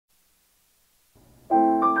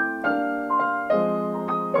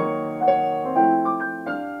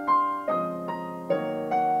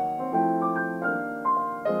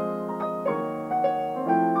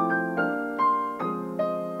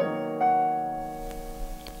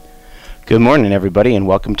Good morning, everybody, and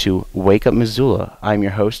welcome to Wake Up Missoula. I'm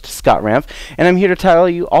your host, Scott Ramp, and I'm here to tell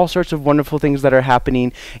you all sorts of wonderful things that are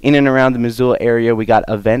happening in and around the Missoula area. We got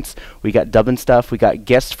events, we got Dubbin Stuff, we got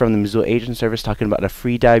guests from the Missoula Agent Service talking about a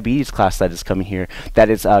free diabetes class that is coming here, that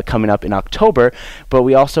is coming up in October, but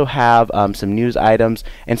we also have some news items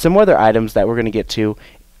and some other items that we're going to get to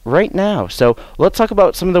right now. So let's talk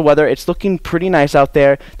about some of the weather. It's looking pretty nice out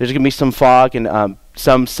there. There's going to be some fog and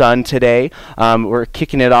some sun today. We're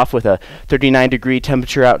kicking it off with a 39-degree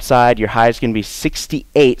temperature outside. Your high is going to be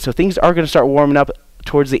 68. So things are going to start warming up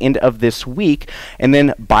towards the end of this week. And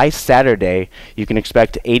then by Saturday, you can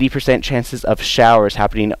expect 80% chances of showers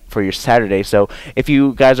happening for your Saturday. So if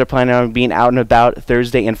you guys are planning on being out and about,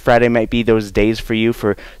 Thursday and Friday might be those days for you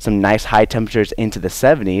for some nice high temperatures into the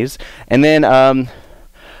 70s. And then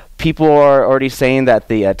people are already saying that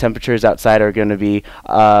the temperatures outside are going to be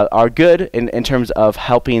are good in terms of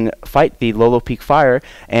helping fight the Lolo Peak Fire.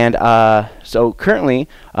 And so currently,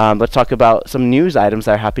 let's talk about some news items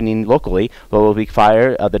that are happening locally. Lolo Peak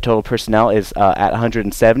Fire, the total personnel is at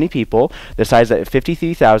 170 people. The size is at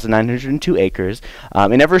 53,902 acres.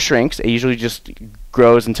 It never shrinks. It usually just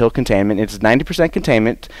grows until containment. It's 90%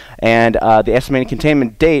 containment, and the estimated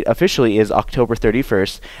containment date officially is October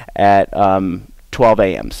 31st at 12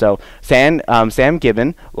 a.m. So Sam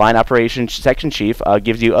Gibbon, Line Operations Section Chief,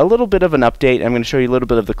 gives you a little bit of an update. I'm going to show you a little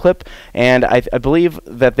bit of the clip, and I believe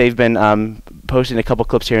that they've been posting a couple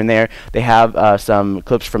clips here and there. They have some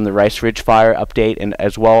clips from the Rice Ridge Fire update and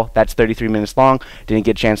as well. That's 33 minutes long. Didn't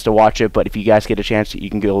get a chance to watch it, but if you guys get a chance, you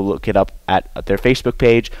can go look it up at their Facebook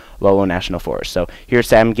page, Lolo National Forest. So here's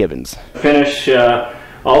Sam Gibbons. Finish.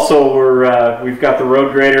 Also, we've got the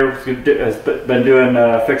road grader has been doing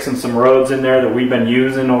fixing some roads in there that we've been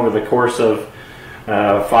using over the course of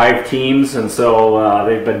 5 teams, and so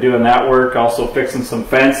they've been doing that work. Also fixing some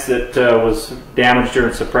fence that was damaged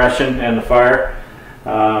during suppression and the fire,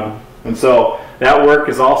 and so that work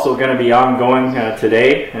is also going to be ongoing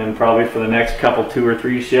today and probably for the next couple 2 or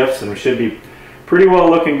 3 shifts, and we should be pretty well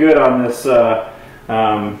looking good on this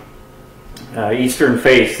eastern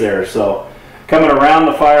face there. So coming around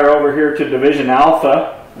the fire over here to Division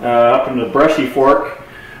Alpha, up in the Brushy Fork,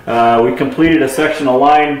 we completed a section of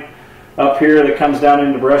line up here that comes down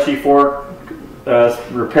into Brushy Fork,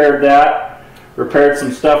 repaired that, repaired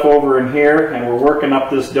some stuff over in here, and we're working up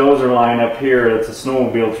this dozer line up here. It's a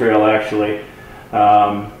snowmobile trail actually.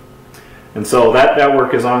 And so that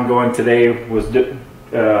work is ongoing today, was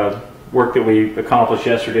work that we accomplished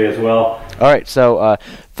yesterday as well. All right, so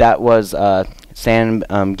that was Sam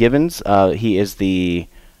Gibbons. He is the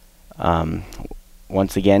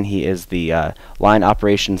once again, he is the Line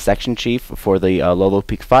Operations Section Chief for the Lolo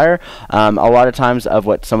Peak Fire. A lot of times of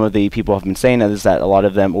what some of the people have been saying is that a lot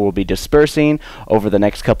of them will be dispersing over the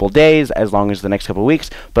next couple days, as long as the next couple weeks.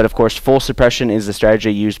 But of course, full suppression is the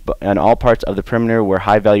strategy used on all parts of the perimeter where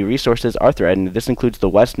high-value resources are threatened. This includes the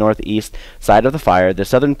west-northeast side of the fire. The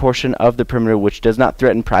southern portion of the perimeter, which does not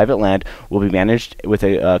threaten private land, will be managed with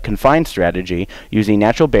a confined strategy using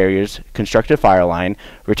natural barriers, constructed fire line,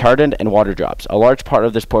 retardant, and water drops. A large part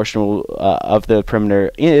of this portion of the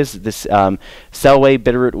perimeter is this Selway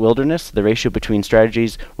Bitterroot Wilderness. The ratio between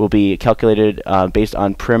strategies will be calculated based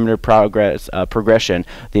on perimeter progression.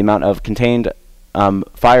 The amount of contained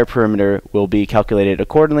fire perimeter will be calculated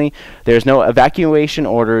accordingly. There's no evacuation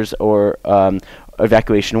orders or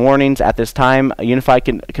evacuation warnings at this time. A unified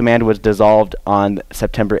command was dissolved on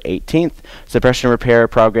September 18th. Suppression repair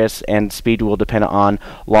progress and speed will depend on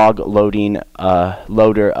log loading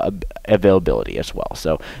loader availability as well.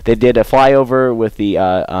 So they did a flyover with the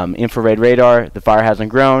infrared radar. The fire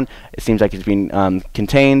hasn't grown. It seems like it's been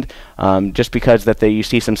contained. Just because that you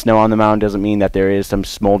see some snow on the mountain doesn't mean that there is some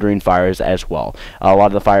smoldering fires as well. A lot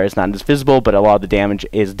of the fire is not as visible, but a lot of the damage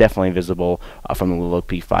is definitely visible from the Lolo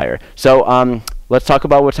Peak Fire. So let's talk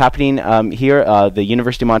about what's happening here. The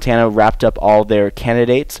University of Montana wrapped up all their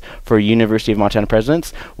candidates for University of Montana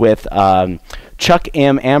presidents with Chuck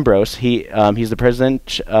M. Ambrose. He's the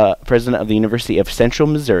president of the University of Central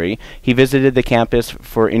Missouri. He visited the campus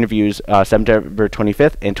for interviews September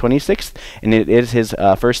 25th and 26th, and it is his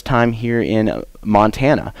first time here in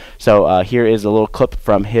Montana. So here is a little clip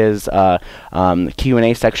from his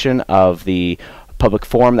Q&A section of the public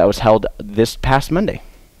forum that was held this past Monday.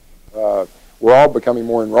 We're all becoming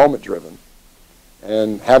more enrollment driven,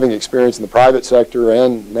 and having experience in the private sector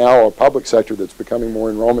and now a public sector that's becoming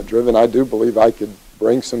more enrollment driven, I do believe I could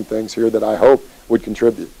bring some things here that I hope would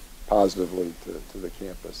contribute positively to the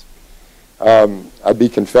campus. I'd be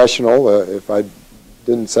confessional if I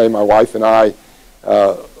didn't say my wife and I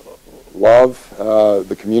love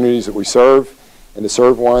the communities that we serve, and to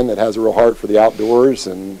serve one that has a real heart for the outdoors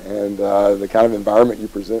and the kind of environment you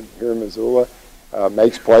present here in Missoula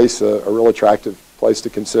makes place a real attractive place to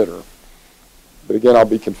consider. But again, I'll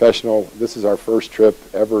be confessional, this is our first trip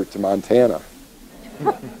ever to Montana.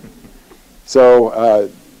 So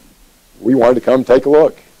we wanted to come take a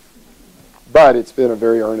look. But it's been a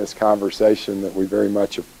very earnest conversation that we very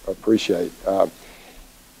much appreciate.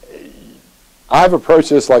 I've approached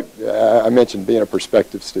this like I mentioned, being a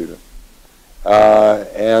prospective student.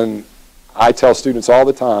 And I tell students all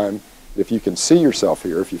the time, if you can see yourself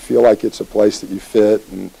here, if you feel like it's a place that you fit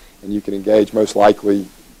and you can engage, most likely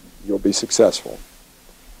you'll be successful.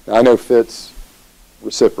 Now, I know fit's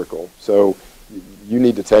reciprocal, so you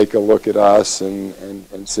need to take a look at us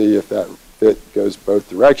and see if that fit goes both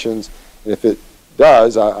directions. And if it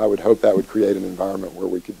does, I would hope that would create an environment where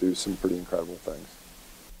we could do some pretty incredible things.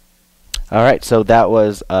 All right, so that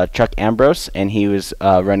was Chuck Ambrose, and he was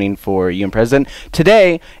running for UN president.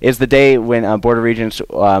 Today is the day when Board of Regents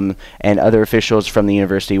and other officials from the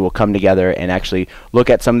university will come together and actually look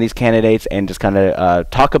at some of these candidates and just kind of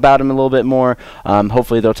talk about them a little bit more.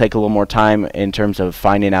 Hopefully they'll take a little more time in terms of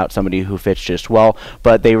finding out somebody who fits just well,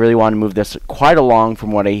 but they really want to move this quite along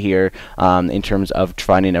from what I hear in terms of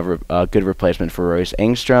finding a good replacement for Royce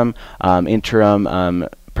Engstrom. Interim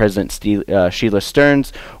President Sheila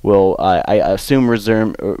Stearns will, I assume,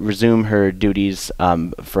 resume her duties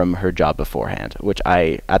from her job beforehand, which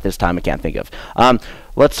at this time, I can't think of.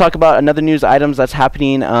 Let's talk about another news items that's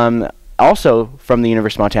happening also from the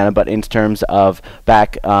University of Montana, but in terms of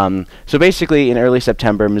back, so basically in early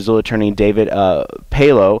September, Missoula attorney David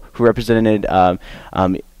Palo, who represented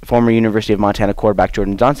former University of Montana quarterback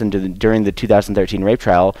Jordan Johnson during the 2013 rape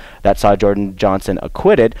trial that saw Jordan Johnson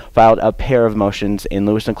acquitted, filed a pair of motions in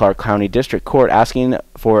Lewis and Clark County District Court asking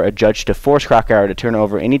for a judge to force Krakauer to turn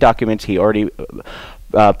over any documents he already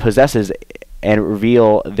possesses and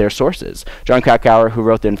reveal their sources. John Krakauer, who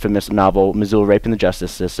wrote the infamous novel Missoula Raping the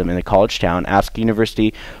Justice System in a college town, asked the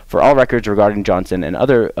university for all records regarding Johnson and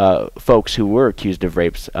other folks who were accused of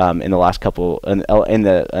rapes in the last couple in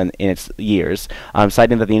its years,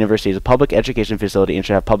 citing that the university is a public education facility and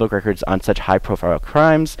should have public records on such high-profile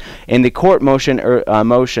crimes. In the court motions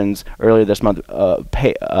earlier this month,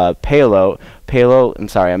 Palo, I'm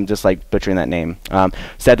sorry, I'm just like butchering that name,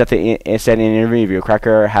 said that said in an interview,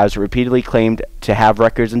 Krakauer has repeatedly claimed to have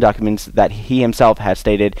records and documents that he himself has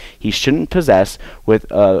stated he shouldn't possess, with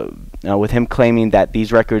him claiming that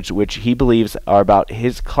these records, which he believes are about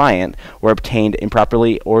his client, were obtained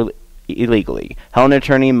improperly or illegally. Helen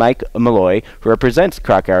attorney Mike Malloy, who represents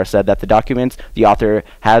Krakauer, said that the documents the author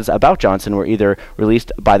has about Johnson were either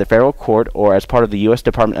released by the federal court or as part of the U.S.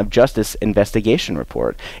 Department of Justice investigation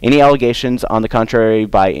report. Any allegations on the contrary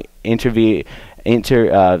by intervener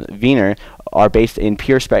are based in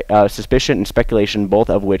pure suspicion and speculation, both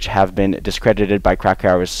of which have been discredited by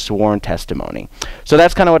Krakauer's sworn testimony. So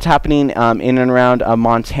that's kind of what's happening in and around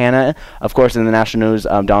Montana. Of course, in the national news,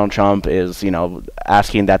 Donald Trump is,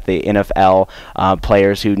 asking that the NFL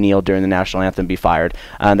players who kneel during the national anthem be fired.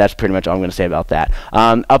 That's pretty much all I'm going to say about that.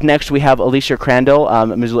 Up next, we have Alicia Crandall,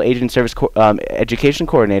 Missoula Aging Service Education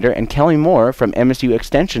Coordinator, and Kelly Moore from MSU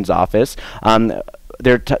Extension's office.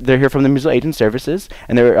 They're here from the Missoula Aging Services,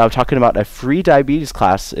 and they're talking about a free diabetes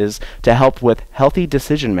classes to help with healthy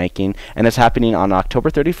decision making, and it's happening on October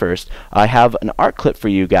 31st. I have an art clip for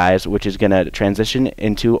you guys, which is going to transition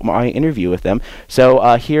into my interview with them.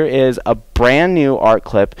 So here is a brand new art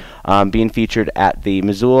clip being featured at the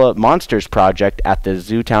Missoula Monsters Project at the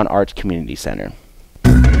Zootown Arts Community Center.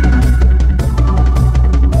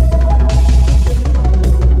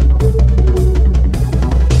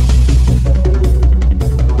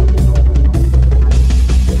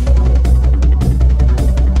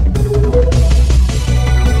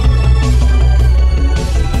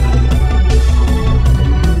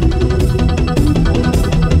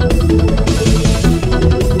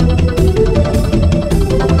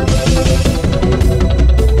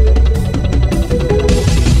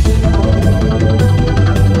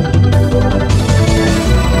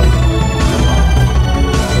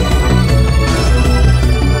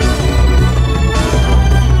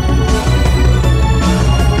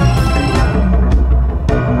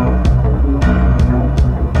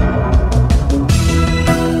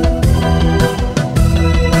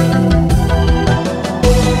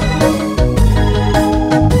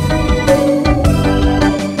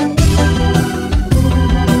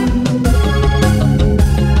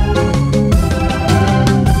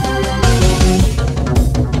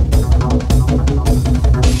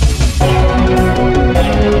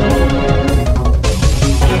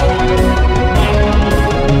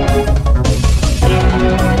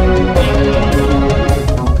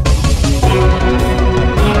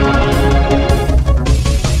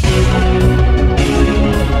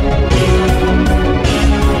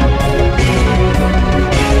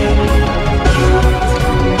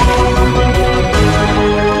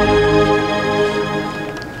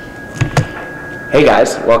 Hey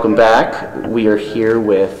guys, welcome back. We are here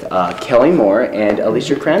with Kelly Moore and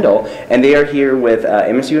Alicia Crandall, and they are here with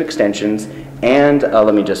MSU Extensions, and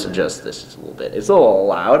let me just adjust this just a little bit. It's a little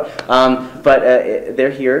loud, but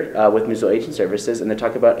they're here with Missoula Aging Services, and they're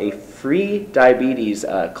talking about a free diabetes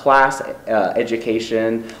class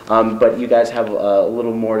education, but you guys have a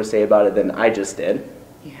little more to say about it than I just did.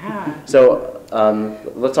 Yeah. So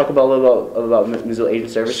let's talk about a little bit about Missoula Aging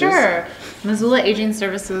Services. Sure. Missoula Aging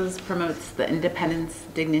Services promotes the independence,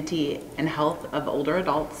 dignity, and health of older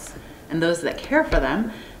adults and those that care for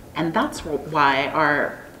them. And that's why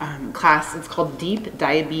our class, it's called Deep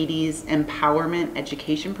Diabetes Empowerment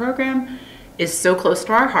Education Program, is so close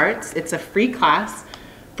to our hearts. It's a free class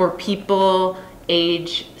for people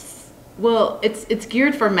it's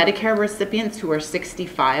geared for Medicare recipients who are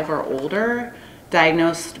 65 or older,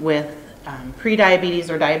 diagnosed with prediabetes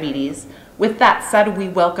or diabetes. With that said, we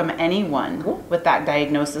welcome anyone with that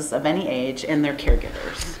diagnosis of any age and their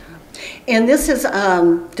caregivers. And this is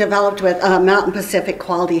developed with Mountain Pacific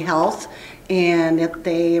Quality Health, and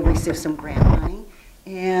they receive some grant money.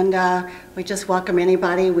 And we just welcome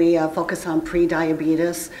anybody. We focus on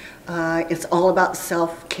pre-diabetes. It's all about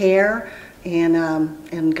self-care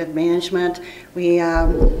and good management. We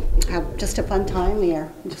have just a fun time. We are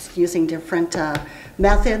just using different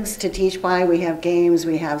methods to teach by. We have games.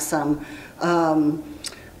 We have some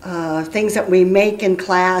things that we make in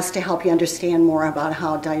class to help you understand more about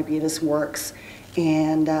how diabetes works.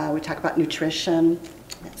 And we talk about nutrition,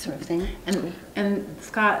 that sort of thing. And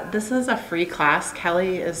Scott, this is a free class.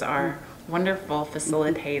 Kelly is our wonderful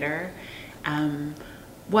facilitator.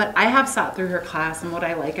 What I have sat through her class and what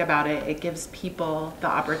I like about it, it gives people the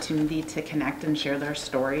opportunity to connect and share their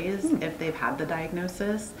stories if they've had the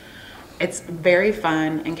diagnosis. It's very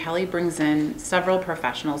fun, and Kelly brings in several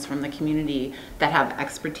professionals from the community that have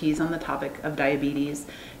expertise on the topic of diabetes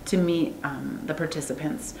to meet the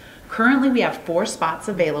participants. Currently, we have 4 spots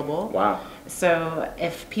available. Wow. So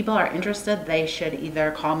if people are interested, they should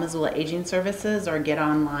either call Missoula Aging Services or get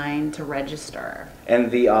online to register.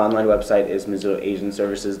 And the online website is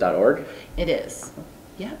MissoulaAgingServices.org? It is.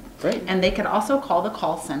 Yeah. Great. And they could also call the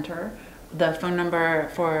call center. The phone number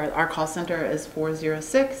for our call center is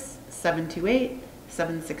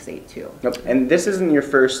 406-728-7682. Nope. And this isn't your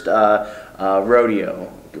first rodeo,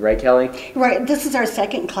 right, Kelly? Right. This is our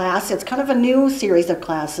second class. It's kind of a new series of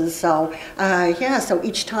classes. So, so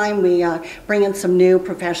each time we bring in some new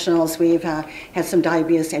professionals. We've had some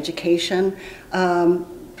diabetes education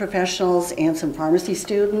professionals and some pharmacy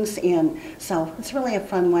students, and so it's really a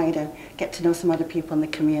fun way to get to know some other people in the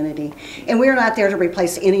community. And we're not there to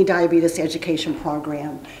replace any diabetes education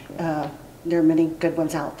program. There are many good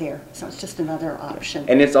ones out there, so it's just another option.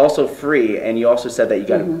 And it's also free, and you also said that you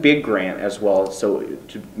got a big grant as well, so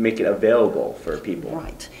to make it available for people.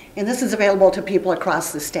 Right. And this is available to people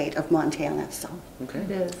across the state of Montana. So. Okay. It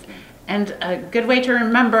is. And a good way to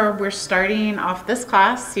remember, we're starting off this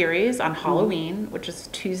class series on Halloween, which is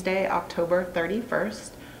Tuesday, October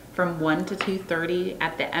 31st, from 1 to 2:30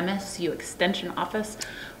 at the MSU Extension office,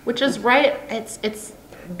 which is right, it's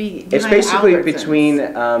basically Albertsons. between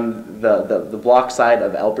the block side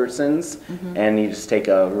of Albertsons, and you just take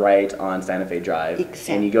a right on Santa Fe Drive,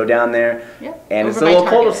 and you go down there, and it's a little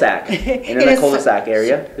cul-de-sac. And in the cul-de-sac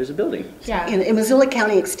area, there's a building. Yeah. In Missoula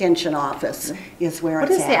County Extension office is where What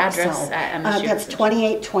it's is at. the address at MSU? That's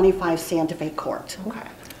 2825 Santa Fe Court. Okay.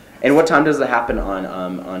 And what time does it happen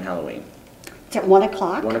on Halloween? It's at 1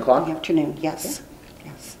 o'clock. 1 o'clock? In the afternoon, yes.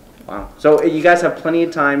 Yes. Wow. So you guys have plenty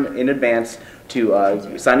of time in advance to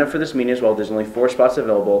sign up for this meeting as well. There's only 4 spots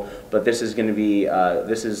available, but this is going to be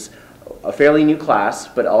this is a fairly new class,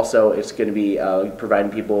 but also it's going to be providing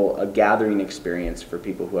people a gathering experience for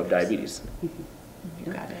people who have diabetes. You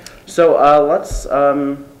got it. So let's.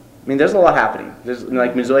 I mean, there's a lot happening. There's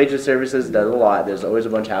like Missoula Aging Services does a lot. There's always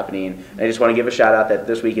a bunch happening. And I just want to give a shout out that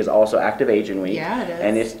this week is also Active Aging Week. Yeah, it is.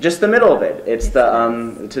 And it's just the middle of it. It's the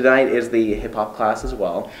tonight is the hip hop class as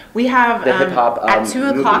well. We have the hip hop at 2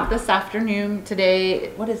 o'clock movie. this afternoon.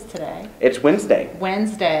 Today, what is today? It's Wednesday.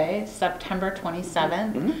 Wednesday, September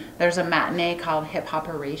 27th. There's a matinee called Hip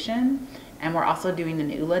Hoperation, and we're also doing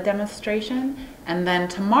an ULA demonstration. And then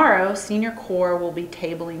tomorrow, Senior Corps will be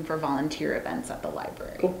tabling for volunteer events at the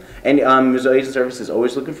library. Cool. And Missoula Aging Services is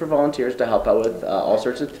always looking for volunteers to help out with all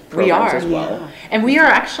sorts of programs as well. Yeah. And we are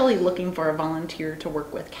actually looking for a volunteer to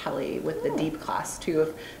work with Kelly with the deep class too.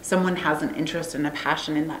 If someone has an interest and a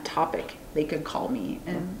passion in that topic, they could call me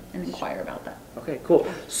and inquire about that. Okay, cool.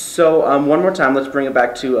 So one more time, let's bring it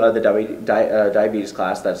back to the diabetes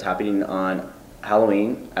class that's happening on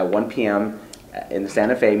Halloween at 1 p.m. in the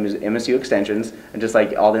Santa Fe MSU Extensions, and just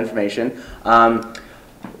like all the information.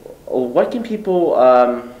 what can people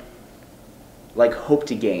like hope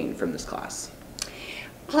to gain from this class?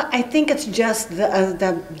 Well, I think it's just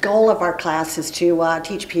the goal of our class is to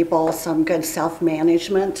teach people some good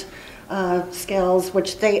self-management skills,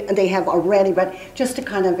 which they have already, but just to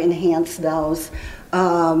kind of enhance those.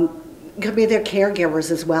 Could be their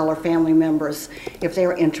caregivers as well, or family members if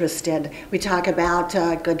they're interested. We talk about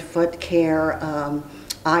good foot care,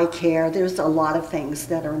 eye care. There's a lot of things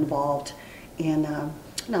that are involved in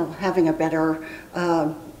having a better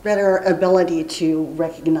ability to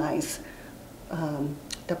recognize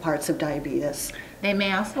the parts of diabetes. They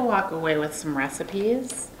may also walk away with some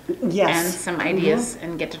recipes. Yes. And some ideas,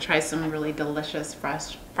 and get to try some really delicious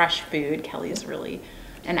fresh food. Kelly is really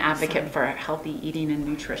an advocate for healthy eating and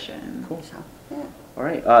nutrition. Cool. So, yeah. All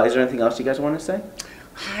right. Is there anything else you guys want to say?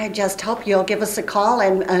 I just hope you'll give us a call,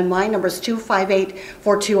 and my number is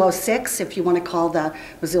 258-4206 if you want to call the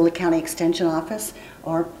Missoula County Extension Office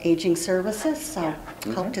or Aging Services. So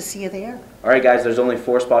hope to see you there. All right, guys, there's only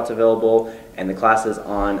 4 spots available, and the class is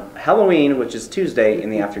on Halloween, which is Tuesday in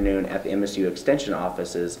the afternoon at the MSU Extension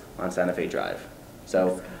offices on Santa Fe Drive.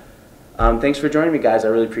 So thanks for joining me, guys. I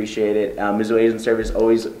really appreciate it. Missoula Aging Service is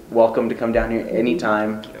always welcome to come down here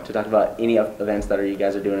anytime to talk about any events that you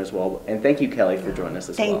guys are doing as well. And thank you, Kelly, for joining us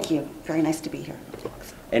as well. Thank you. Very nice to be here.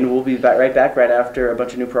 And we'll be right back right after a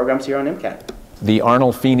bunch of new programs here on MCAT. The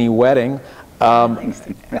Arnold Feeney wedding.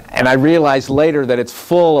 And I realized later that it's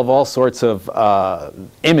full of all sorts of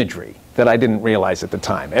imagery that I didn't realize at the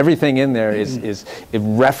time. Everything in there it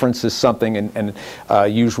references something, and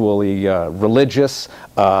usually religious.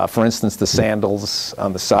 For instance, the sandals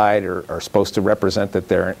on the side are supposed to represent that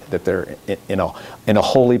they're in a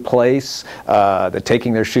holy place. They're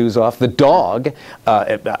taking their shoes off. The dog,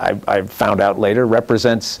 I found out later,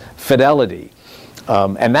 represents fidelity,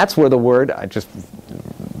 and that's where the word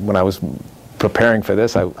when I was preparing for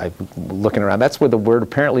this, I looking around. That's where the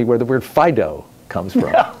word Fido comes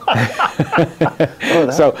from.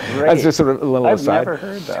 So great. that's just sort of a little aside. I've never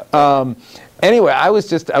heard that. Anyway, I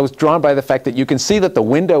was drawn by the fact that you can see that the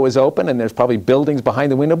window is open and there's probably buildings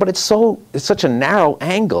behind the window, but it's such a narrow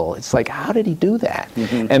angle. It's like, how did he do that?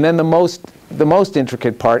 And then the most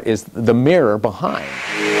intricate part is the mirror behind.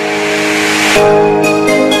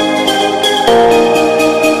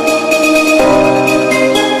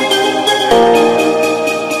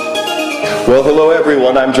 Well, hello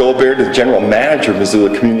everyone. I'm Joel Baird, the General Manager of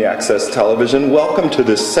Missoula Community Access Television. Welcome to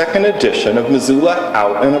the second edition of Missoula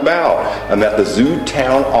Out and About. I'm at the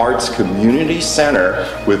Zootown Arts Community Center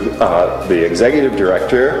with the Executive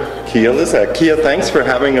Director, Kia Lizak. Kia, thanks for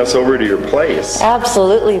having us over to your place.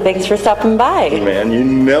 Absolutely. Thanks for stopping by. Man, you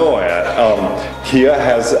know it. Kia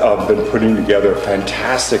has been putting together a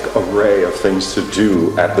fantastic array of things to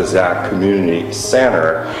do at the ZAC Community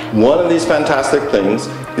Center. One of these fantastic things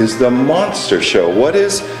is the Monster Show. What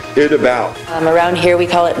is it about? Around here we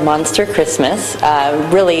call it Monster Christmas.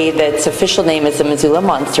 Really, its official name is the Missoula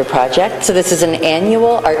Monster Project. So this is an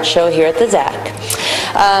annual art show here at the ZAC.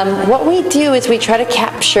 What we do is we try to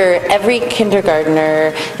capture every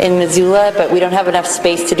kindergartner in Missoula, but we don't have enough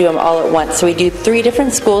space to do them all at once. So we do 3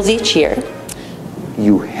 different schools each year.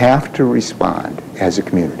 You have to respond as a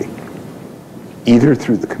community, either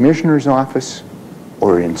through the commissioner's office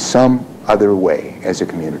or in some other way as a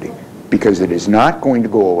community, because it is not going to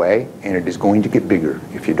go away and it is going to get bigger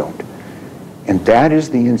if you don't. And that is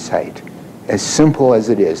the insight, as simple as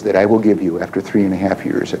it is, that I will give you after 3.5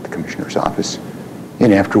 years at the commissioner's office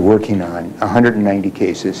and after working on 190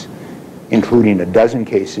 cases, including a dozen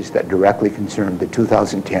cases that directly concerned the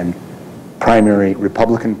 2010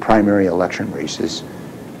 Republican primary election races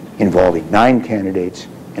involving 9 candidates,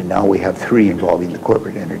 and now we have 3 involving the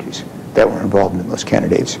corporate entities that were involved in those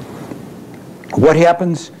candidates. What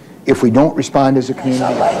happens if we don't respond as a community? I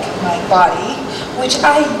felt like my body, which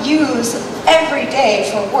I use every day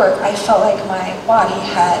for work, I felt like my body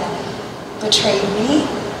had betrayed me,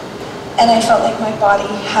 and I felt like my body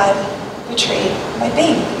had betrayed my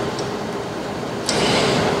baby.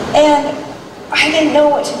 And I didn't know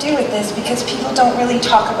what to do with this because people don't really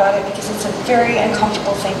talk about it because it's a very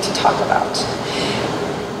uncomfortable thing to talk about.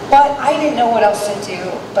 But I didn't know what else to do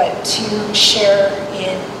but to share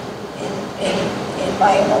in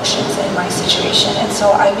my emotions and my situation. And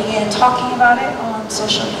so I began talking about it on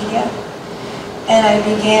social media, and I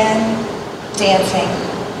began dancing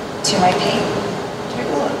to my pain.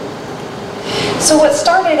 So what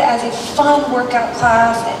started as a fun workout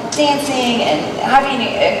class and dancing and having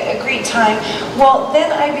a great time, well,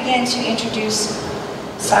 then I began to introduce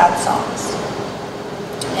sad songs.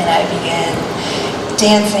 And I began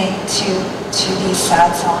dancing to these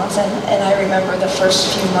sad songs, and I remember the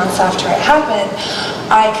first few months after it happened,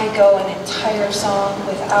 I could go an entire song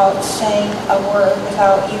without saying a word,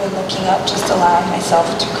 without even looking up, just allowing myself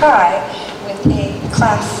to cry with a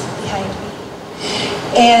class behind me.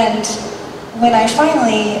 And when I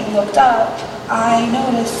finally looked up, I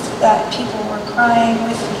noticed that people were crying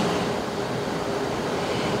with me.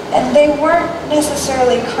 And they weren't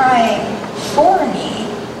necessarily crying for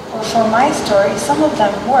me or for my story. Some of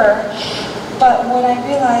them were. But what I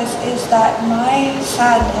realized is that my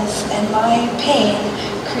sadness and my pain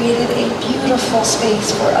created a beautiful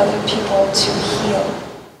space for other people to heal.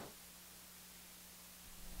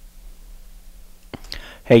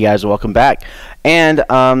 Hey guys, welcome back. And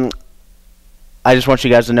I just want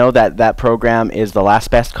you guys to know that that program is the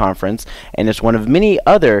Last Best Conference, and it's one of many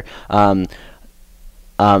other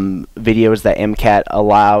videos that MCAT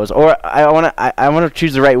allows, or I want to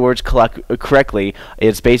choose the right words correctly.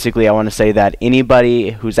 It's basically, I want to say that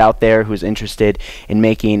anybody who's out there who's interested in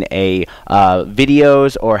making a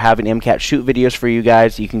videos or having MCAT shoot videos for you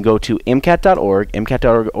guys, you can go to MCAT.org.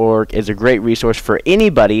 MCAT.org is a great resource for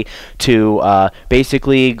anybody to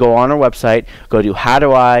basically go on our website, go to how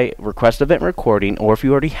do I request event recording, or if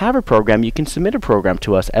you already have a program, you can submit a program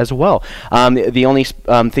to us as well. The only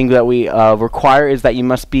thing that we require is that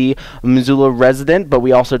you must be a Missoula resident, but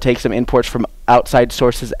we also take some imports from outside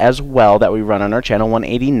sources as well that we run on our channel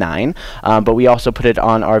 189, but we also put it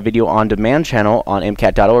on our video on demand channel on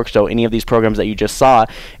MCAT.org, so any of these programs that you just saw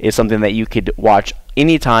is something that you could watch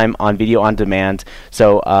anytime on video on demand.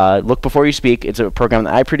 So look before you speak. It's a program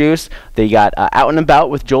that I produce. They got Out and About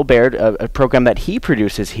with Joel Baird, a program that he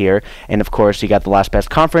produces here, and of course you got the Last Best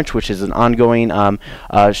Conference, which is an ongoing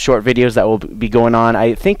short videos that will be going on,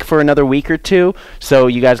 I think, for another week or two, so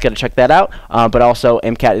you guys got to check that out. But also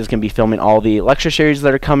MCAT is going to be filming all the lecture series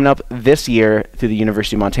that are coming up this year through the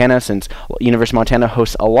University of Montana, since University of Montana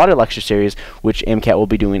hosts a lot of lecture series, which MCAT will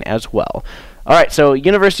be doing as well. Alright, so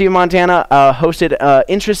University of Montana hosted an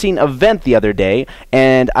interesting event the other day,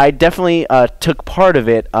 and I definitely took part of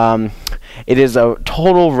it. It is a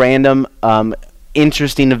total random,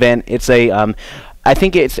 interesting event. It's a I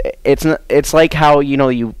think it's like how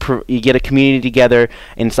you get a community together,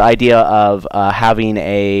 and it's the idea of having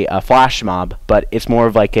a flash mob, but it's more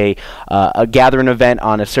of like a gathering event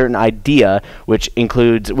on a certain idea, which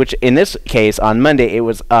in this case on Monday it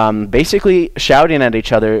was basically shouting at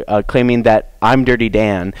each other, claiming that I'm Dirty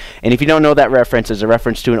Dan. And if you don't know that reference, it's a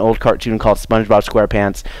reference to an old cartoon called SpongeBob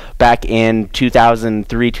SquarePants. Back in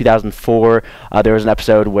 2003, 2004, there was an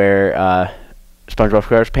episode where SpongeBob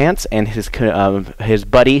SquarePants and his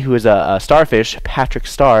buddy, who is a starfish, Patrick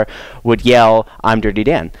Star, would yell, "I'm Dirty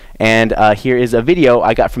Dan." And here is a video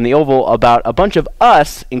I got from the Oval about a bunch of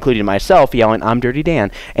us, including myself, yelling, "I'm Dirty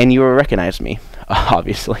Dan," and you will recognize me,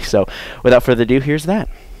 obviously. So, without further ado, here's that.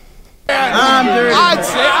 I'm Dirty. I'd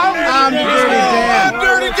say I'm Dirty Dan. I'm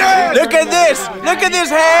Dirty Dan. Look at this. Look at this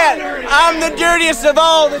hat. I'm the dirtiest of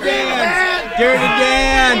all the Dans. Dirty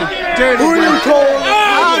Dan. Dirty Dan. Who are you calling?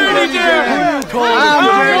 I'm Dirty Dan. I'm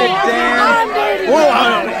Dirty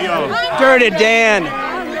Dan. Dirty Dan.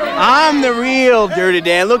 I'm the real Dirty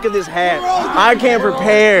Dan. Look at this hat. I came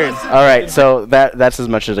prepared. All right, so that's as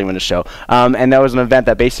much as I'm going to show. And that was an event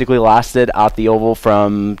that basically lasted at the Oval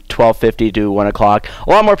from 12:50 to 1 o'clock.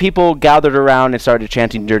 A lot more people gathered around and started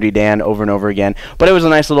chanting Dirty Dan over and over again. But it was a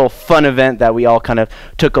nice little fun event that we all kind of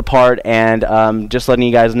took apart. And just letting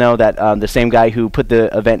you guys know that the same guy who put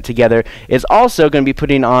the event together is also going to be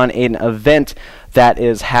putting on an event that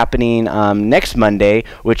is happening next Monday,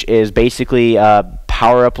 which is basically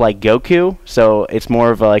power up like Goku. So it's more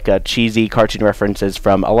of like a cheesy cartoon references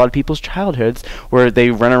from a lot of people's childhoods, where they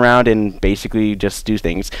run around and basically just do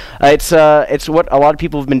things. It's what a lot of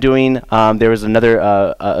people have been doing. There was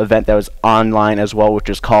another event that was online as well, which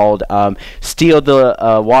is called Steal the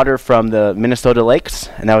Water from the Minnesota Lakes,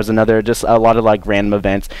 and that was another, just a lot of like random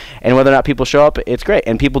events. And whether or not people show up, it's great.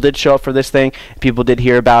 And people did show up for this thing. People did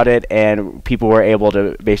hear about it, and people were able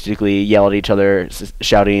to basically yell at each other,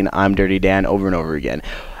 shouting "I'm Dirty Dan" over and over again.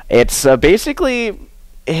 It's basically,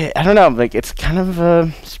 I don't know, like, it's kind of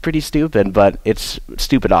it's pretty stupid, but it's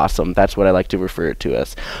stupid awesome. That's what I like to refer it to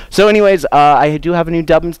as. So anyways, I do have a new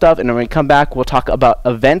Dubbin Stuff, and when we come back, we'll talk about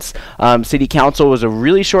events. City Council was a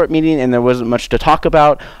really short meeting, and there wasn't much to talk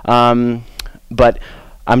about, but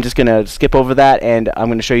I'm just going to skip over that, and I'm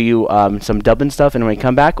going to show you some Dubbin Stuff, and when we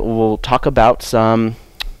come back, we'll talk about some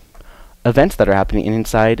events that are happening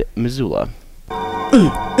inside Missoula.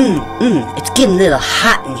 It's getting a little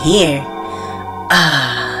hot in here.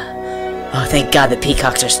 Oh, thank God the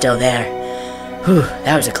peacocks are still there. Whew,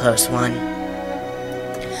 that was a close one.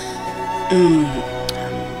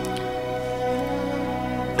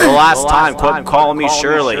 The last time, quit calling me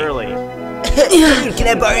Shirley. Dude, can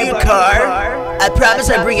I borrow your car? I promise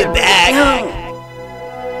I'll bring it back.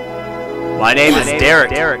 My name is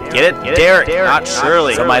Derek. Get it? Derek, not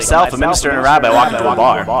Shirley. So myself, a minister, and a rabbi walk into a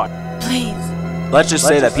bar. Please. Let's just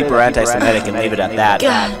say that people are anti-Semitic and leave it at that.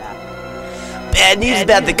 God. Bad news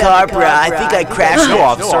about the car, brah. I think I crashed. No,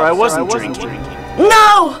 officer, I wasn't drinking.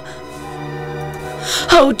 No!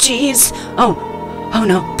 Oh, jeez. Oh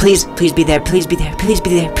no. Please be there. Please be there. Please be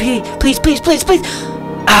there. Please.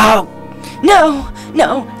 Oh, no.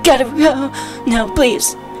 Gotta go. No,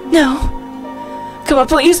 please. No. Come on,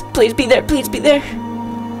 please be there. Please be there.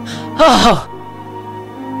 Oh.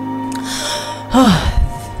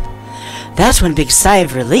 That's one big sigh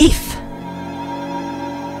of relief.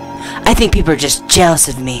 I think people are just jealous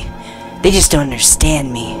of me. They just don't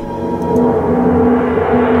understand me.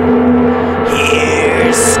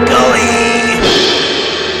 Here's Scully.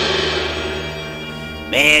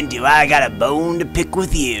 Man, do I got a bone to pick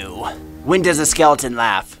with you. When does a skeleton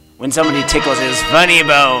laugh? When somebody tickles his funny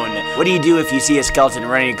bone. What do you do if you see a skeleton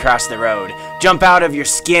running across the road? Jump out of your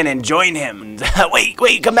skin and join him. Wait,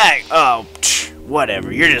 come back. Oh,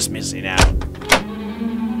 whatever, you're just missing out.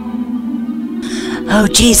 Oh,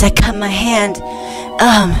 geez, I cut my hand.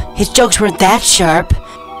 His jokes weren't that sharp.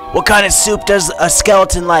 What kind of soup does a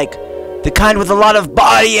skeleton like? The kind with a lot of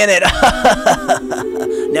body in it.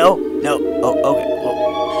 No. Oh, okay.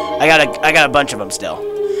 Well, I got a bunch of them still.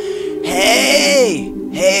 Hey,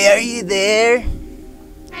 are you there?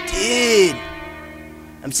 Dude,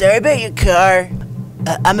 I'm sorry about your car.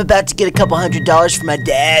 I'm about to get a couple $100 from my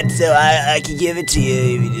dad, so I can give it to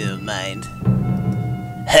you if you don't mind.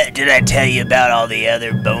 Did I tell you about all the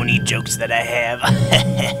other bony jokes that I have?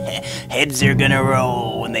 Heads are gonna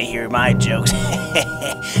roll when they hear my jokes.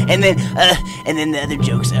 and then the other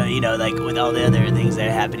jokes, like with all the other things that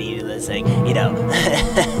are happening, let's say, you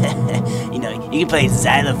can play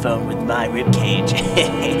xylophone with my ribcage.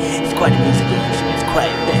 It's quite a musical instrument.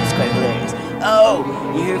 It's quite hilarious. Oh,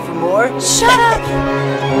 you here for more? Shut up!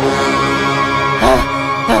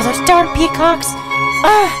 Those darn peacocks.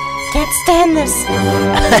 Can't stand this.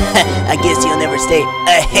 I guess you'll never stay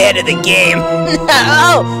ahead of the game.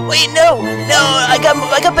 Oh, wait, no, I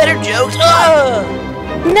got better jokes.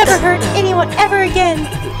 Never hurt anyone ever again.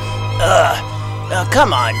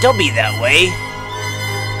 Come on, don't be that way.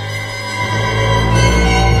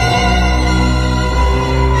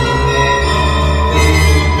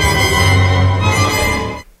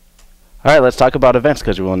 All right, let's talk about events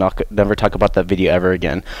because we will never talk about that video ever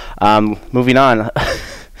again. Moving on.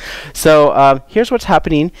 So here's what's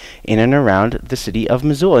happening in and around the city of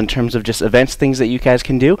Missoula in terms of just events, things that you guys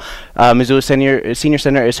can do. Missoula Senior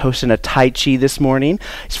Center is hosting a Tai Chi this morning.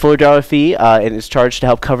 It's $4 fee and it's charged to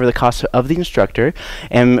help cover the cost of the instructor.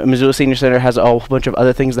 And Missoula Senior Center has a whole bunch of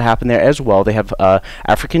other things that happen there as well. They have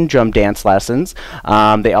African drum dance lessons.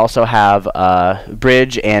 They also have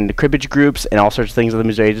bridge and cribbage groups and all sorts of things of the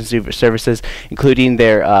Missouri Agency of Services, including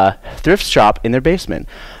their thrift shop in their basement.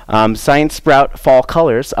 Science Sprout Fall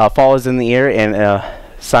Colors. Fall is in the air, and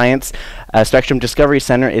Science Spectrum Discovery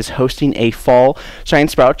Center is hosting a fall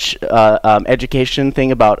Science Sprout education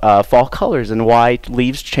thing about fall colors and why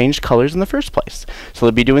leaves change colors in the first place. So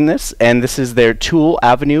they'll be doing this, and this is their Toole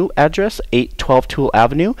Avenue address, 812 Toole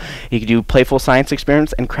Avenue. You can do playful science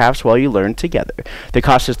experiments and crafts while you learn together. The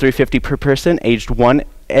cost is $3.50 per person, aged 1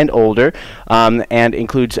 and older, and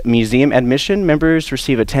includes museum admission. Members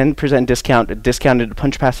receive a 10% discount. Discounted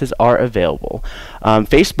punch passes are available.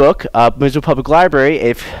 Facebook, Missoula Public Library.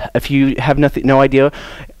 If you have no idea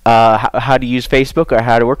how to use Facebook or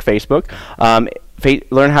how to work Facebook,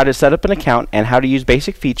 learn how to set up an account and how to use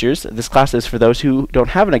basic features. This class is for those who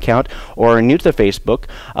don't have an account or are new to Facebook.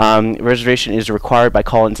 Reservation is required by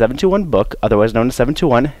calling 721-BOOK, otherwise known as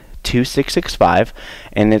 721-2665,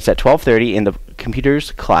 and it's at 12:30 in the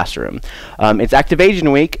computers classroom. It's Active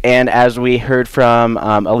Aging Week, and as we heard from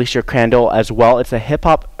Alicia Crandall as well, it's a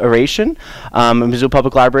hip-hop oration. Missoula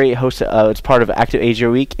Public Library hosts, it's part of Active Aging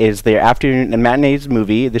Week, is their afternoon and matinees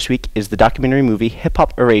movie. This week is the documentary movie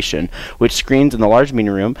Hip-Hop Oration, which screens in the large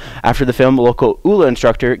meeting room. After the film, local ULA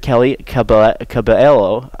instructor Kelly Caballero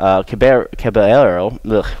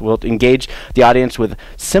will engage the audience with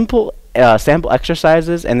simple sample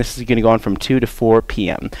exercises, and this is going to go on from 2 to 4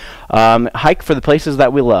 p.m. Hike for the places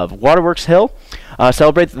that we love. Waterworks Hill.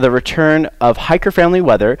 Celebrate the return of hiker-friendly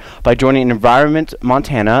weather by joining Environment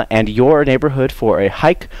Montana and your neighborhood for a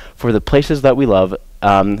hike for the places that we love.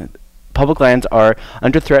 Public lands are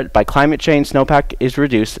under threat by climate change. Snowpack is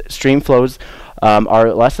reduced. Stream flows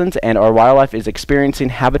are lessened, and our wildlife is experiencing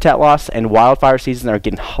habitat loss, and wildfire seasons are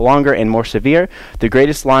getting longer and more severe. The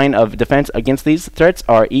greatest line of defense against these threats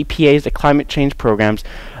are EPA's climate change programs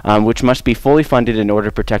which must be fully funded in order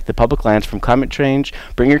to protect the public lands from climate change.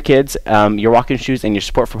 Bring your kids, your walking shoes, and your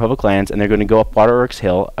support for public lands, and they're going to go up Waterworks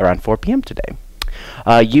Hill around 4 p.m. today.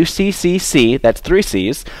 UCCC, that's 3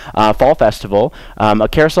 C's, Fall Festival. A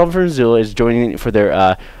Carousel for Missoula is joining for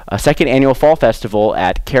their second annual Fall Festival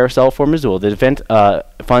at Carousel for Missoula. The event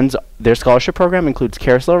funds their scholarship program, includes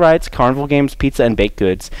carousel rides, carnival games, pizza and baked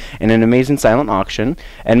goods, and an amazing silent auction.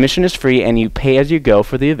 Admission is free, and you pay as you go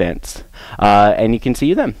for the events, and you can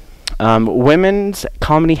see them. Women's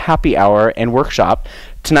Comedy Happy Hour and Workshop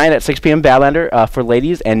tonight at 6 p.m. Badlander for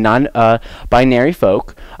ladies and non-binary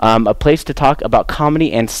folk. A place to talk about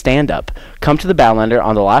comedy and stand-up. Come to the Badlander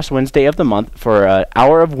on the last Wednesday of the month for an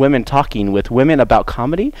hour of women talking with women about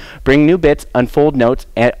comedy. Bring new bits, unfold notes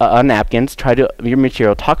on napkins, try to your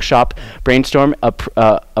material, talk shop, brainstorm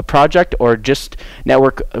a project, or just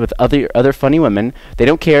network with other funny women. They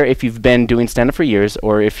don't care if you've been doing stand-up for years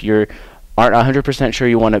or if you aren't 100% sure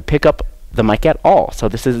you want to pick up the mic at all. So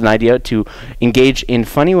this is an idea to engage in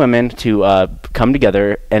funny women to come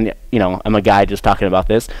together, and I'm a guy just talking about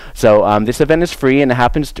this. So this event is free, and it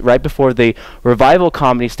happens right before the Revival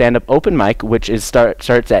Comedy Stand-Up Open Mic, which is starts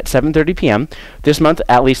at 7:30 p.m. This month,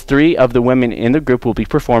 at least 3 of the women in the group will be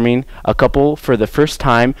performing, a couple for the first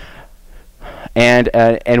time, and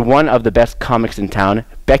one of the best comics in town,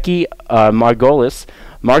 Becky Margolis,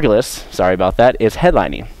 sorry about that, is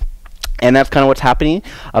headlining. And that's kind of what's happening.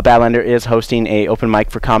 Badlander is hosting a open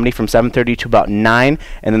mic for comedy from 7:30 to about 9,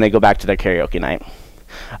 and then they go back to their karaoke night.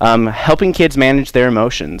 Helping kids manage their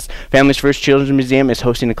emotions. Families First Children's Museum is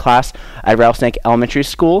hosting a class at Rattlesnake Elementary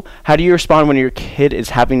School. How do you respond when your kid is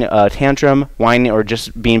having a tantrum, whining, or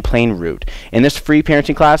just being plain rude? In this free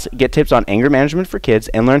parenting class, get tips on anger management for kids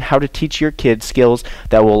and learn how to teach your kids skills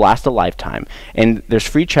that will last a lifetime. And there's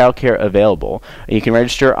free childcare available. You can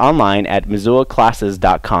register online at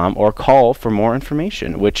MissoulaClasses.com or call for more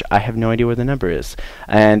information, which I have no idea where the number is.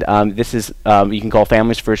 And this is you can call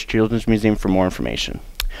Families First Children's Museum for more information.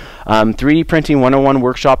 3D Printing 101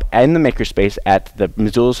 workshop in the Makerspace at the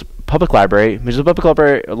Missoula's Public Library. Missoula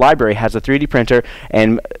Public Library has a 3D printer,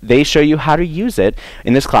 and they show you how to use it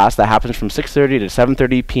in this class that happens from 6:30 to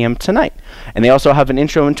 7:30 p.m. tonight. And they also have an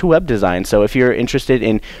intro into web design. So if you're interested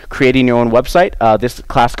in creating your own website, this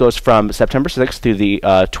class goes from September 6th through the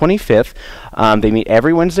 25th. They meet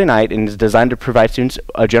every Wednesday night and is designed to provide students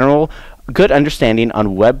a general good understanding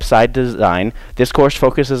on website design. This course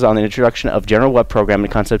focuses on the introduction of general web programming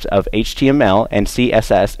concepts of HTML and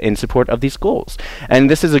CSS in support of these goals. And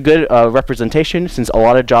this is a good representation, since a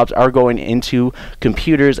lot of jobs are going into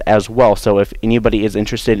computers as well. So if anybody is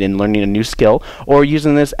interested in learning a new skill or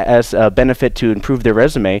using this as a benefit to improve their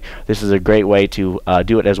resume, this is a great way to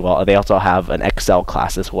do it as well. They also have an Excel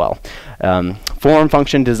class as well. Form,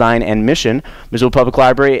 function, design, and mission. Missoula Public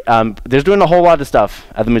Library, they're doing a whole lot of stuff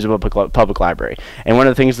at the Missoula Public Library. And one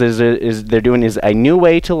of the things they're doing is a new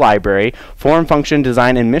way to library, form, function,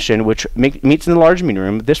 design, and mission, which meets in the large meeting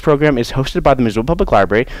room. This program is hosted by the Missoula Public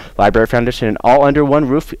Library, Library Foundation, and All Under One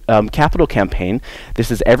Roof capital campaign.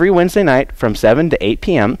 This is every Wednesday night from 7 to 8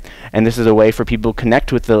 p.m. And this is a way for people to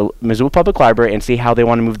connect with the Missoula Public Library and see how they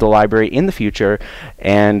want to move the library in the future,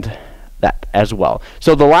 and that as well.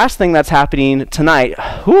 So the last thing that's happening tonight,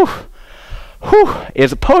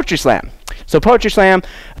 is a poetry slam. So Poetry Slam,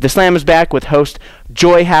 the slam is back with host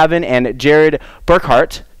Joy Havin and Jared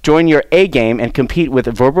Burkhart. Join your A game and compete with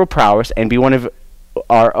verbal prowess and be one of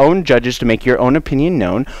our own judges to make your own opinion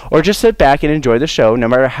known, or just sit back and enjoy the show no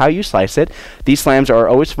matter how you slice it. These slams are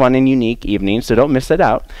always fun and unique evenings, so don't miss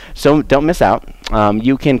out.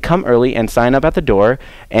 You can come early and sign up at the door,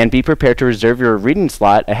 and be prepared to reserve your reading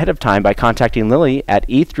slot ahead of time by contacting Lily at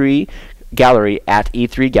E3 Gallery at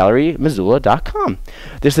e3gallerymissoula.com.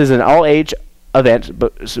 This is an all-age event,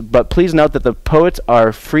 but please note that the poets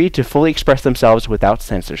are free to fully express themselves without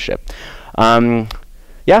censorship. That's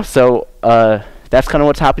kind of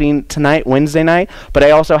what's happening tonight, Wednesday night. But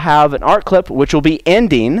I also have an art clip, which will be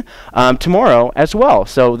ending tomorrow as well.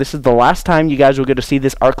 So this is the last time you guys will get to see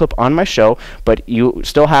this art clip on my show, but you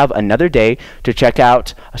still have another day to check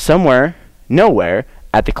out Somewhere, Nowhere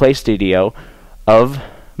at the Clay Studio of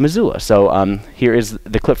Missoula. So here is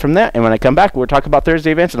the clip from that, and when I come back, we'll talk about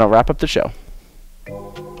Thursday events, and I'll wrap up the show.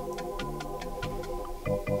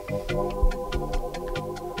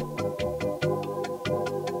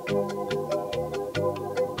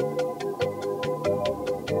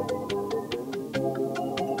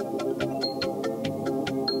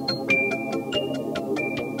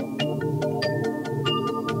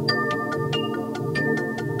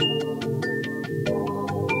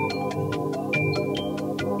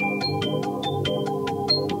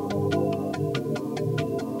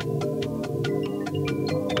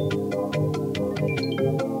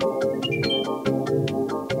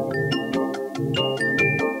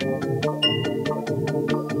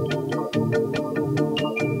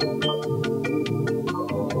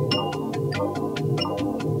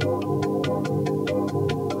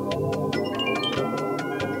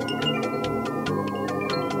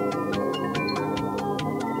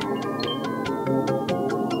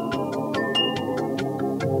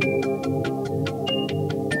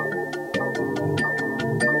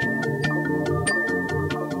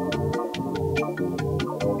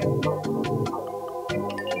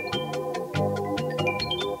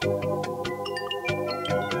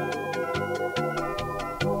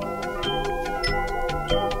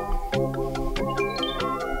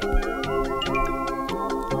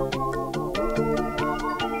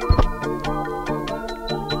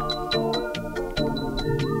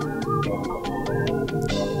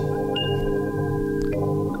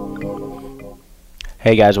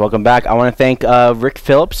 Hey guys, welcome back. I want to thank Rick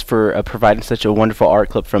Phillips for providing such a wonderful art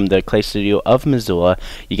clip from the Clay Studio of Missoula.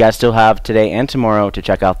 You guys still have today and tomorrow to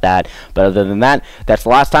check out that. But other than that, that's the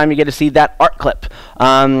last time you get to see that art clip.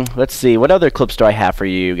 Let's see, what other clips do I have for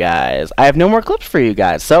you guys? I have no more clips for you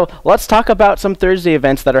guys. So let's talk about some Thursday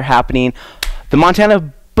events that are happening. The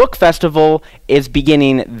Montana Book Festival is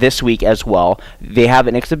beginning this week as well. They have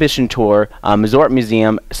an exhibition tour, Missoula Art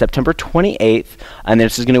Museum, September 28th, and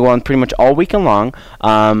this is going to go on pretty much all weekend long.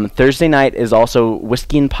 Thursday night is also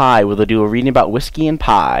Whiskey and Pie, where they'll do a reading about whiskey and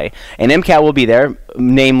pie. And MCAT will be there,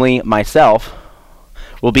 namely myself,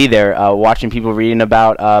 will be there watching people reading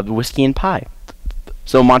about whiskey and pie.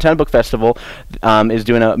 So Montana Book Festival is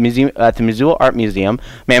doing a museum at the Missoula Art Museum.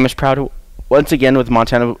 Mam is proud to once again with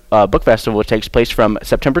Montana Book Festival, which takes place from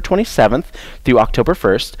September 27th through October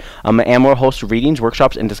 1st. Amor hosts readings,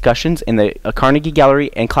 workshops, and discussions in the Carnegie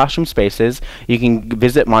Gallery and classroom spaces. You can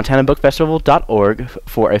visit montanabookfestival.org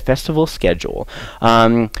for a festival schedule.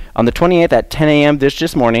 On the 28th at 10 a.m.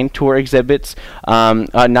 this morning, tour exhibits,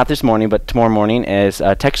 not this morning, but tomorrow morning, is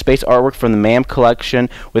text-based artwork from the MAM collection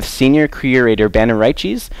with senior curator Bannon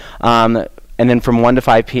Reiches. And then from 1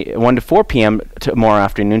 to 4 p.m. tomorrow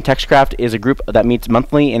afternoon, TextCraft is a group that meets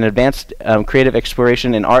monthly in advanced creative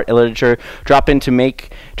exploration in art and literature. Drop in the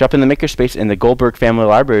makerspace in the Goldberg Family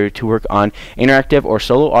Library to work on interactive or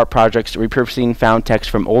solo art projects, repurposing found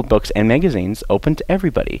text from old books and magazines, open to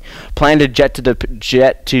everybody. Plan to jet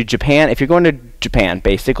to Japan. If you're going to Japan,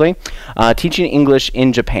 basically. Teaching English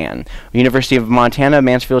in Japan. University of Montana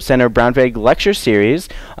Mansfield Center Brownvig Lecture Series.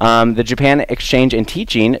 The Japan Exchange and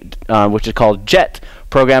Teaching, which is called JET,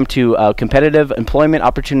 program to competitive employment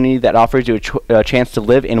opportunity that offers you a chance to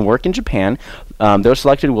live and work in Japan. Those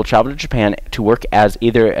selected will travel to Japan to work as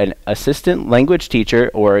either an assistant language teacher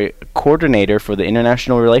or a coordinator for the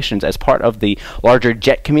international relations as part of the larger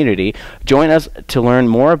JET community. Join us to learn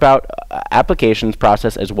more about applications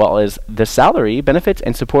process as well as the salary, benefits,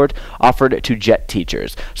 and support offered to JET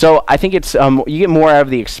teachers. So I think it's you get more out of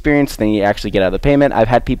the experience than you actually get out of the payment. I've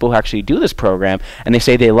had people who actually do this program, and they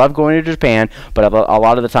say they love going to Japan, but a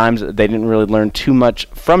lot of the times they didn't really learn too much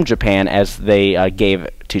from Japan as they gave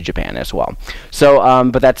to Japan as well. So,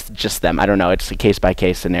 but that's just them. I don't know. It's a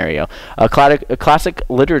case-by-case scenario. Classic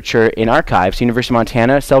literature in archives. University of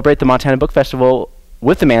Montana celebrate the Montana Book Festival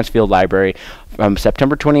with the Mansfield Library from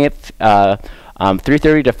September 20th,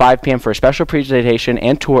 3:30 to 5 p.m. for a special presentation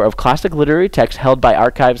and tour of classic literary texts held by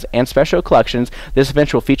archives and special collections. This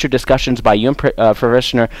event will feature discussions by UM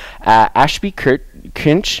Professor Ashby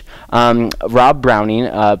Kinch, Rob Browning,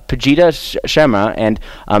 Pajita Sharma, and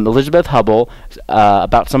Elizabeth Hubble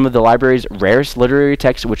about some of the library's rarest literary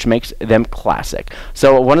texts, which makes them classic.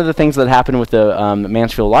 So one of the things that happened with the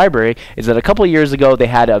Mansfield Library is that a couple of years ago they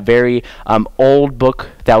had a very old book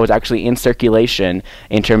that was actually in circulation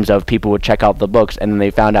in terms of people would check out the books, and then they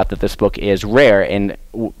found out that this book is rare and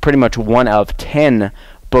pretty much one of 10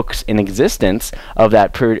 books in existence of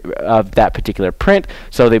that particular print.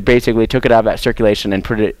 So they basically took it out of that circulation and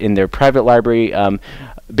put it in their private library,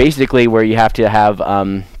 basically where you have to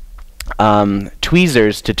have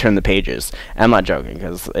tweezers to turn the pages. I'm not joking,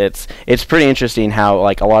 because it's pretty interesting how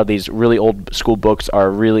like a lot of these really old school books are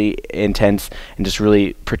really intense and just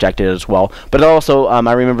really protected as well. But also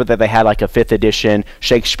I remember that they had like a 5th edition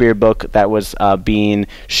Shakespeare book that was being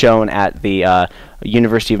shown at the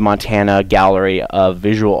University of Montana Gallery of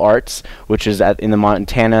Visual Arts, which is in the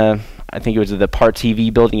Montana, I think it was the Part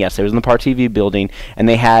TV building. Yes, it was in the Part TV building, and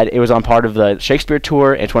it was on part of the Shakespeare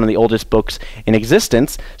tour. It's one of the oldest books in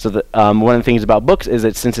existence. So one of the things about books is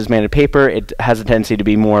that since it's made of paper, it has a tendency to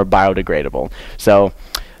be more biodegradable. So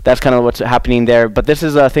that's kind of what's happening there. But this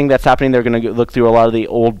is a thing that's happening. They're going to look through a lot of the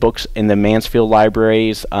old books in the Mansfield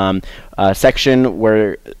Libraries section,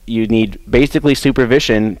 where you need basically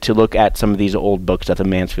supervision to look at some of these old books at the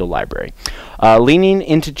Mansfield Library. Leaning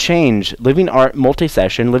into Change, Living Art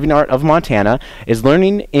Multi-Session, Living Art of Montana is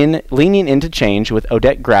leaning into change with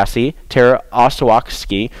Odette Grassi, Tara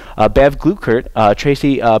Ostowski, Bev Glukert,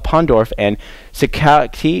 Tracy Pondorf, and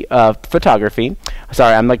Sikati Photography.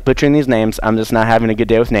 Sorry, I'm like butchering these names. I'm just not having a good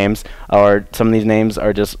day with names, or some of these names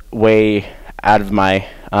are just way out of my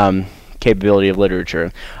capability of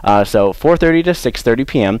literature. So 4:30 to 6:30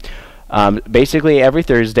 p.m. Basically every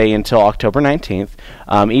Thursday until October 19th.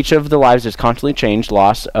 Each of the lives is constantly changed,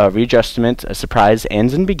 loss, readjustment, surprise,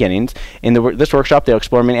 ends, and beginnings. In this workshop, they'll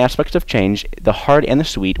explore many aspects of change, the hard and the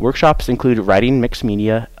sweet. Workshops include writing, mixed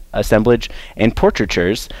media, assemblage, and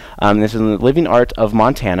portraitures. This is in the Living Art of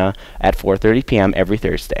Montana at 4:30 p.m. every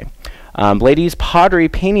Thursday. Ladies Pottery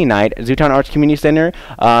Painting Night, Zootown Arts Community Center.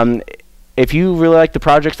 If you really like the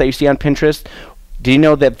projects that you see on Pinterest, Do you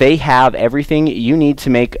know that they have everything you need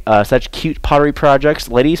to make such cute pottery projects?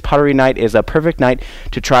 Ladies Pottery Night is a perfect night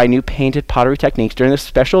to try new painted pottery techniques. During this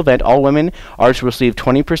special event, all women artists will receive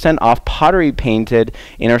 20% off pottery painted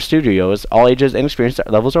in our studios. All ages and experience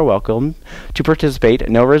levels are welcome to participate.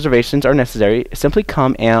 No reservations are necessary. Simply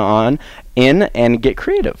come in and get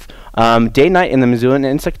creative. Day night in the Missoulian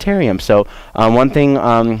Insectarium. So one thing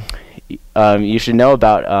you should know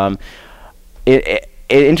about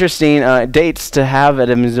interesting dates to have at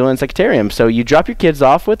a Missoulian Sectarium. So you drop your kids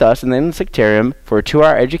off with us and then in the Sectarium for a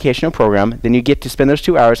 2-hour educational program. Then you get to spend those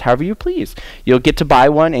 2 hours however you please. You'll get to buy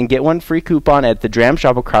one and get one free coupon at the Dram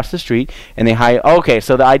Shop across the street. And they hire. Okay,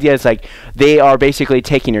 so the idea is like they are basically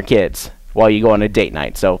taking your kids while you go on a date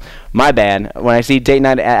night. So my bad. When I see date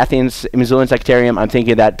night at the Missoulian Sectarium, I'm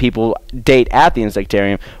thinking that people date at the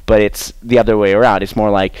Insectarium, but it's the other way around. It's more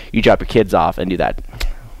like you drop your kids off and do that.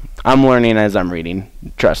 I'm learning as I'm reading.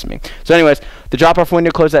 Trust me. So anyways, the drop-off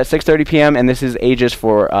window closes at 6:30 p.m. and this is ages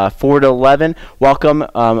for 4 to 11. Welcome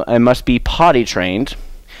and must be potty trained.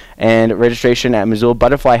 And registration at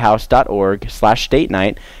MissoulaButterflyHouse.org/date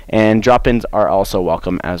night. And drop-ins are also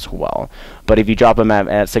welcome as well. But if you drop them at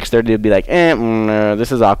 6:30, they'll be like,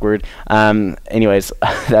 this is awkward. Anyways,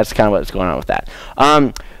 that's kind of what's going on with that.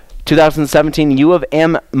 2017 U of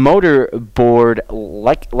M Motor Board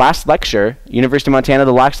last lecture, University of Montana,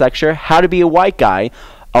 the last lecture, How to Be a White Guy,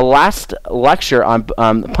 a last lecture on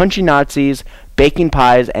punching Nazis, baking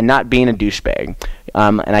pies, and not being a douchebag.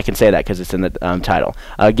 And I can say that because it's in the title.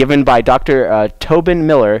 Given by Dr. Tobin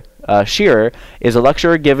Miller. Shearer is a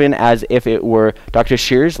lecture given as if it were Dr.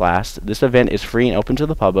 Shearer's last. This event is free and open to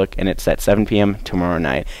the public, and it's at 7 p.m. tomorrow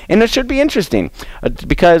night. And it should be interesting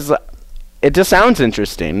because it just sounds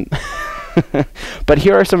interesting. But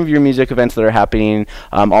here are some of your music events that are happening.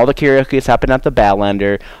 All the karaoke is happening at the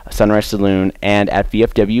Badlander, Sunrise Saloon, and at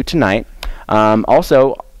VFW tonight.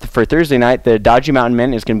 Also, for Thursday night, the Dodgy Mountain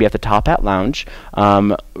Men is going to be at the Top Hat Lounge.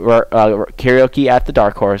 Karaoke at the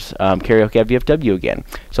Dark Horse. Karaoke at VFW again.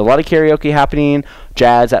 So a lot of karaoke happening.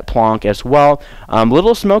 Jazz at Plonk as well.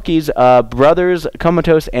 Little Smokies, Brothers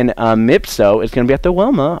Comatose, and Mipso is going to be at the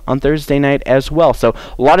Wilma on Thursday night as well. So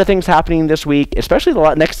a lot of things happening this week, especially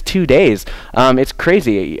the next 2 days. It's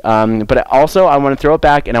crazy. But also, I want to throw it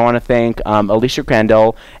back, and I want to thank Alicia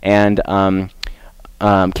Crandall and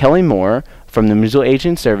Kelly Moore from the Missoula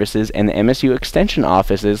Aging Services and the MSU Extension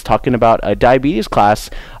offices talking about a diabetes class,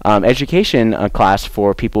 education class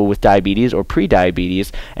for people with diabetes or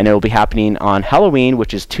pre-diabetes, and it will be happening on Halloween,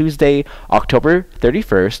 which is Tuesday, October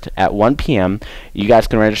 31st at 1 p.m. You guys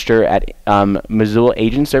can register at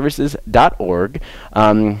MissoulaAgingServices.org.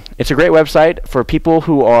 It's a great website for people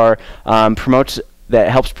who are that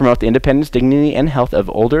helps promote the independence, dignity, and health of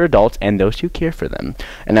older adults and those who care for them.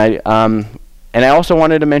 And I also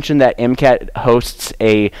wanted to mention that MCAT hosts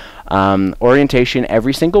a orientation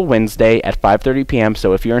every single Wednesday at 5:30 p.m.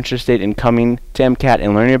 So if you're interested in coming to MCAT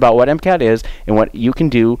and learning about what MCAT is and what you can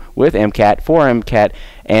do with MCAT for MCAT,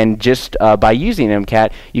 and just by using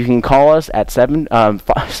MCAT, you can call us at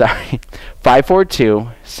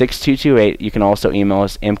 542-6228. You can also email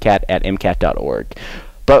us mcat@mcat.org.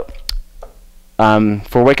 But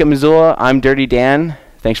for Wake Up Missoula, I'm Dirty Dan.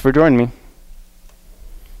 Thanks for joining me.